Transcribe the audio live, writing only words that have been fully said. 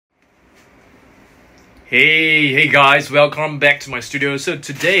Hey guys, welcome back to my studio. So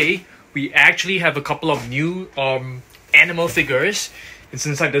today we actually have a couple of new animal figures. It's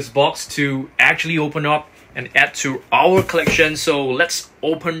inside this box to actually open up and add to our collection. So let's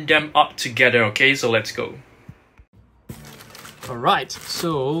open them up together, okay? So let's go. Alright,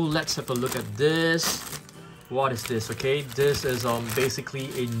 so let's have a look at this. What is this? Okay, this is basically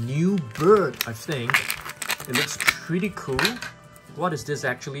a new bird, I think. It looks pretty cool. What is this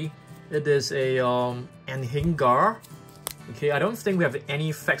actually? It is a anhinga. Okay, I don't think we have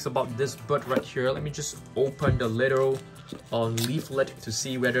any facts about this bird right here. Let me just open the little leaflet to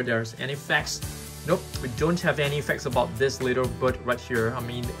see whether there's any facts. Nope, we don't have any facts about this little bird right here. I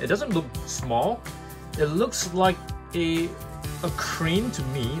mean, it doesn't look small. It looks like a crane to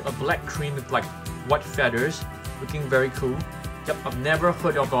me, a black crane with like white feathers, looking very cool. Yep, I've never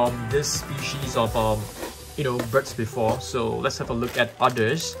heard of this species of birds before. So let's have a look at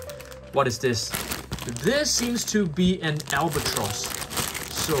others. What is this? This seems to be an albatross.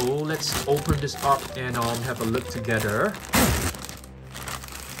 So let's open this up and have a look together.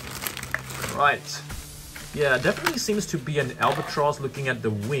 Right. Yeah, definitely seems to be an albatross looking at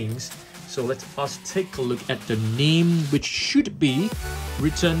the wings. So let us take a look at the name, which should be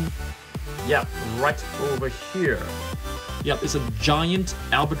written, yeah, right over here. Yep, it's a giant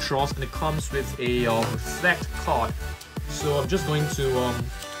albatross and it comes with a fact card. So I'm just going to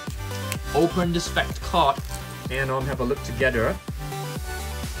open this fact card and have a look together.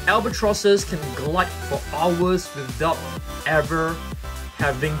 Albatrosses can glide for hours without ever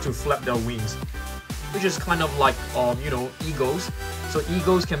having to flap their wings, which is kind of like eagles. So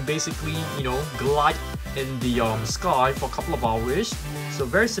eagles can basically glide in the sky for a couple of hours. So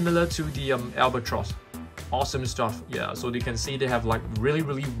very similar to the albatross. Awesome stuff. Yeah, so you can see they have like really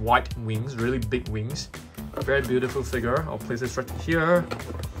white wings, really big wings. Very beautiful figure. I'll place this right here.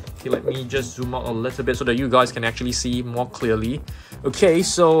 Okay, let me just zoom out a little bit so that you guys can actually see more clearly. Okay,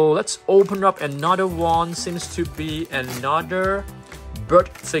 so let's open up another one. Seems to be another bird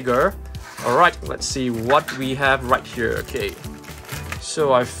figure. Alright, let's see what we have right here. Okay,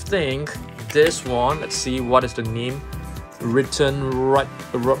 so I think this one, let's see what is the name written right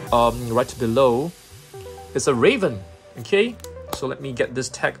below. It's a raven. Okay, so let me get this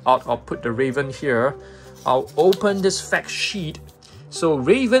tag out. I'll put the raven here. I'll open this fact sheet. So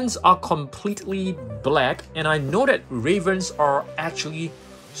ravens are completely black, and I know that ravens are actually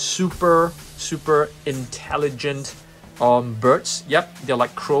super intelligent birds. Yep, they're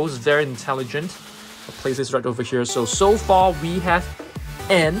like crows, very intelligent. I'll place this right over here. So far we have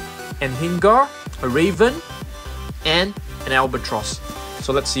an anhinga, a raven, and an albatross.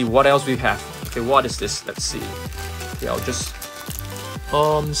 So let's see what else we have. Okay, what is this? Let's see. Okay, I'll just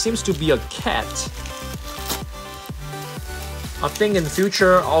seems to be a cat. I think in the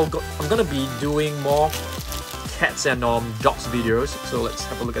future I'm gonna be doing more cats and dogs videos. So let's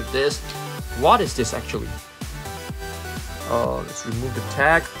have a look at this. What is this actually? Let's remove the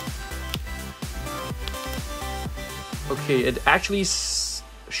tag. Okay, it actually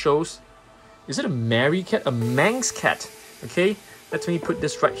shows. Is it a Mary cat? A Manx cat? Okay, let me put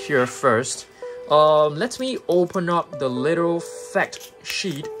this right here first. Let me open up the little fact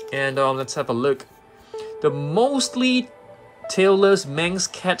sheet and let's have a look. The mostly tailless Manx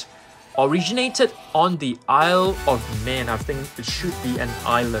cat originated on the Isle of Man. I think it should be an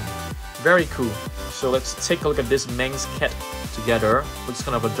island. Very cool. So let's take a look at this Manx cat together. Looks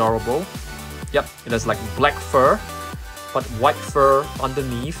kind of adorable. Yep, it has like black fur, but white fur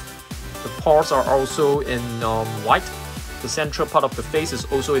underneath. The paws are also in white. The central part of the face is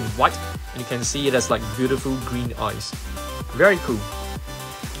also in white, and you can see it has like beautiful green eyes. Very cool.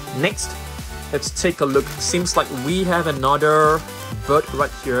 Next, let's take a look. Seems like we have another bird right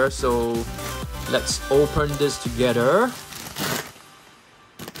here. So let's open this together.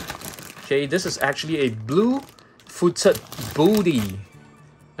 Okay, this is actually a blue-footed booty.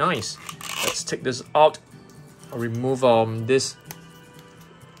 Nice. Let's take this out. I'll remove this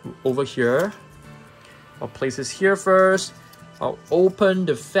over here. I'll place this here first. I'll open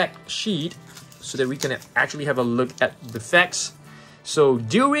the fact sheet so that we can actually have a look at the facts. So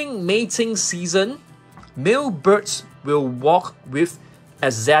during mating season, male birds will walk with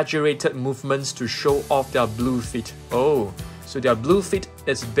exaggerated movements to show off their blue feet. Oh, so their blue feet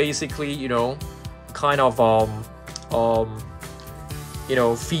is basically, kind of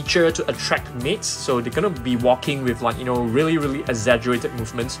feature to attract mates. So they're gonna be walking with like really exaggerated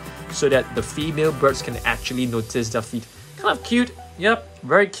movements so that the female birds can actually notice their feet. Kind of cute. Yep,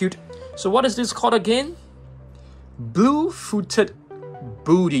 very cute. So what is this called again? Blue-footed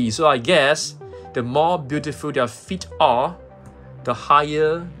booty. So I guess the more beautiful their feet are, the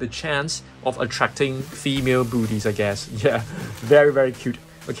higher the chance of attracting female booties, I guess. Yeah, very, very cute.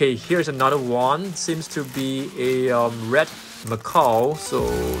 Okay, here's another one. Seems to be a red macaw. So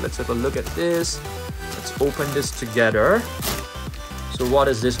let's have a look at this. Let's open this together. So what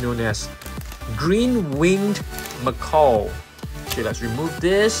is this known as? Green-winged macaw. Okay, let's remove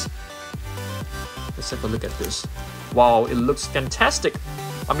this. Let's have a look at this. Wow, it looks fantastic.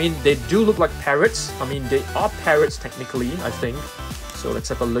 I mean, they do look like parrots. I mean, they are parrots technically, I think. So let's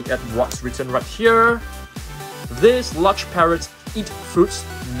have a look at what's written right here. These large parrots eat fruits,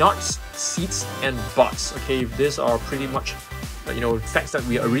 nuts, seeds, and buds. Okay, these are pretty much, facts that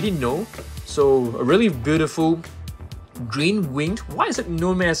we already know. So a really beautiful green-winged. Why is it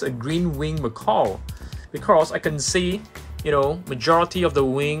known as a green-winged macaw? Because I can see, majority of the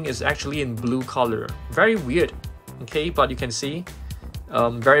wing is actually in blue color. Very weird. Okay, but you can see,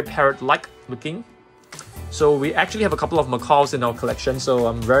 very parrot-like looking. So we actually have a couple of macaws in our collection. So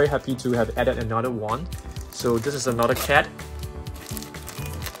I'm very happy to have added another one. So this is another cat.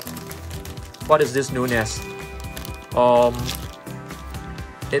 What is this known as?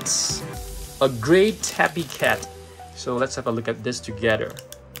 It's a gray tabby cat. So let's have a look at this together.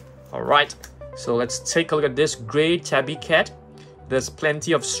 Alright, so let's take a look at this gray tabby cat. There's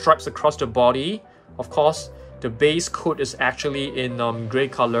plenty of stripes across the body. Of course, the base coat is actually in gray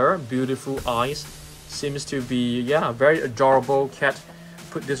color. Beautiful eyes. Seems to be, yeah, very adorable cat.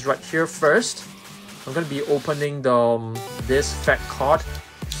 Put this right here first. I'm going to be opening this fact card.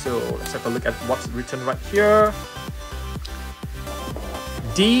 So let's have a look at what's written right here.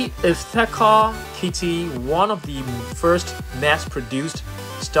 The Ithaca kitty, one of the first mass-produced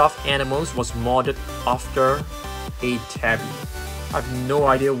stuffed animals, was modeled after a tabby. I have no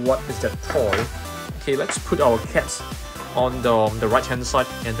idea what is that toy. Okay, let's put our cats on the right-hand side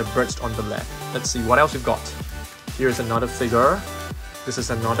and the birds on the left. Let's see what else we've got. Here's another figure. This is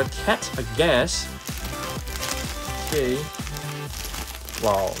another cat, I guess. Okay.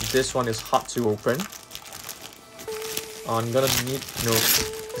 Wow, this one is hard to open. I'm gonna need... No,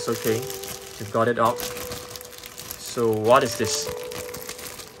 it's okay. We've got it out. So what is this?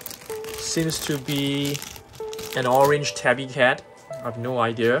 Seems to be an orange tabby cat. I have no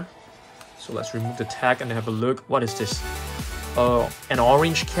idea. So let's remove the tag and have a look. What is this? An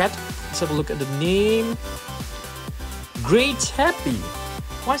orange cat. Let's have a look at the name. Grey tabby.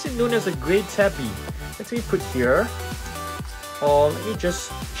 Why is it known as a grey tabby? Let me put here. Let me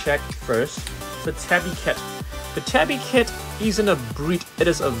just check first. The tabby cat. The tabby cat isn't a breed. It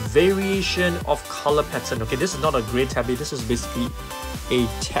is a variation of color pattern. Okay, this is not a grey tabby. This is basically a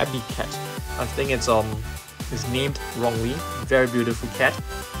tabby cat. I think it's named wrongly. Very beautiful cat.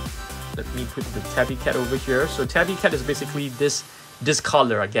 Let me put the tabby cat over here. So tabby cat is basically this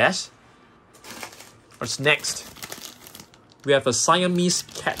color, I guess. What's next? We have a Siamese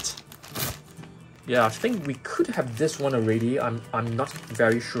cat. Yeah, I think we could have this one already. I'm not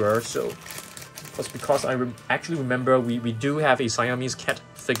very sure. So that's because I actually remember we do have a Siamese cat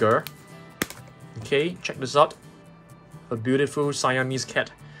figure. Okay, check this out. A beautiful Siamese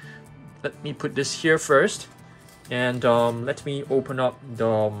cat. Let me put this here first. And let me open up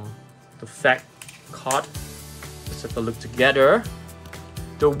the fact card. Let's have a look together.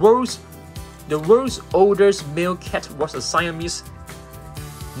 The world's oldest male cat was a Siamese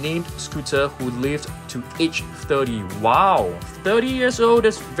named Scooter who lived to age 30. Wow, 30 years old,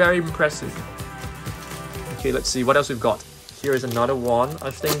 that's very impressive. Okay, let's see what else we've got. Here is another one. I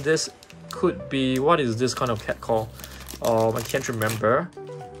think this could be, what is this kind of cat called? I can't remember.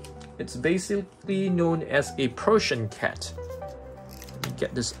 It's basically known as a Persian cat. Let me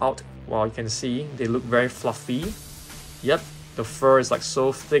get this out. Wow, you can see they look very fluffy. Yep, the fur is like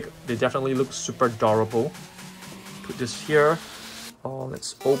so thick. They definitely look super adorable. Put this here.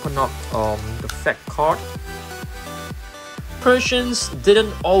 Let's open up the fact card. Persians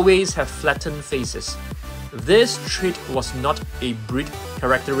didn't always have flattened faces. This trait was not a breed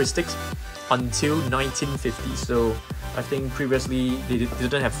characteristic until 1950. So I think previously they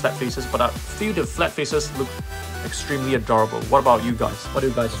didn't have flat faces, but I feel the flat faces look extremely adorable. What about you guys? What do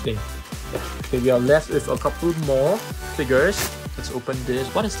you guys think? Okay, we are left with a couple more figures. Let's open this.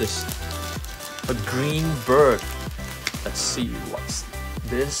 What is this? A green bird. Let's see what's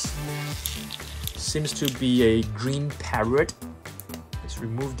this. Seems to be a green parrot. Let's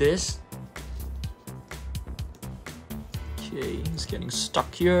remove this. Okay, it's getting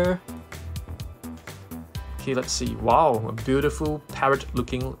stuck here. Okay, let's see. Wow, a beautiful parrot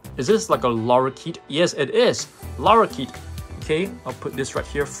looking. Is this like a lorikeet? Yes, it is. Lorikeet. Okay, I'll put this right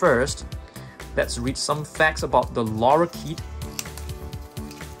here first. Let's read some facts about the lorikeet.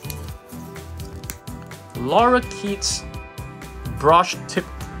 Lorikeets brush tip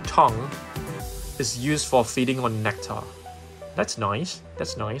tongue is used for feeding on nectar. That's nice.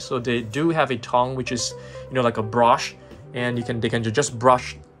 That's nice. So they do have a tongue which is, you know, like a brush, and they can just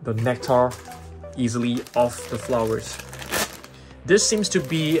brush the nectar easily off the flowers. This seems to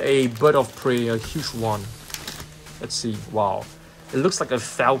be a bird of prey, a huge one. Let's see. Wow. It looks like a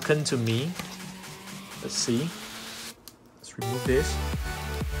falcon to me. Let's see. Let's remove this.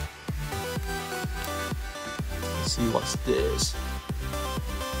 Let's see what's this.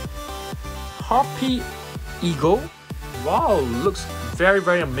 Harpy eagle. Wow, looks very,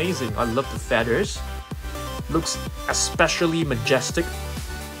 very amazing. I love the feathers. Looks especially majestic.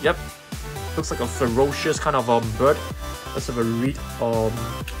 Yep. Looks like a ferocious kind of bird. Let's have a read about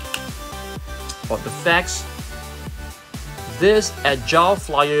the facts. These agile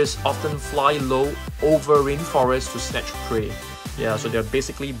flyers often fly low over rainforests to snatch prey. Yeah, so they're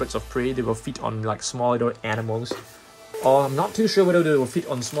basically birds of prey. They will feed on like small little animals. I'm not too sure whether they will feed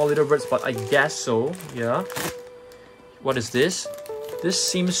on small little birds, but I guess so. Yeah. What is this? This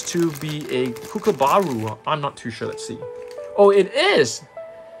seems to be a kookaburra. I'm not too sure. Let's see. Oh, it is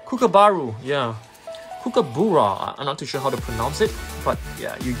kookaburra. Yeah. Kookaburra. I'm not too sure how to pronounce it, but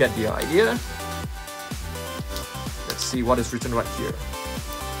yeah, you get the idea. Let's see what is written right here.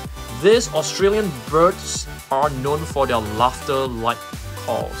 These Australian birds are known for their laughter-like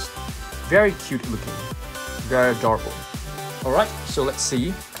calls. Very cute looking. Very adorable. Alright, so let's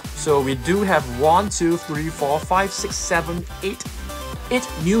see. So we do have 1, 2, 3, 4, 5, 6, 7, 8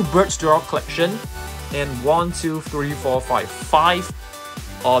 new birds to our collection, and 1, 2, 3, 4, 5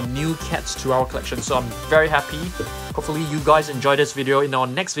 new cats to our collection. So I'm very happy. Hopefully you guys enjoyed this video. In our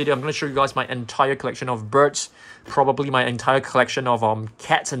next video, I'm going to show you guys my entire collection of birds, probably my entire collection of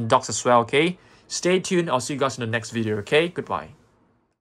cats and dogs as well. Okay, stay tuned. I'll see you guys in the next video. Okay, goodbye.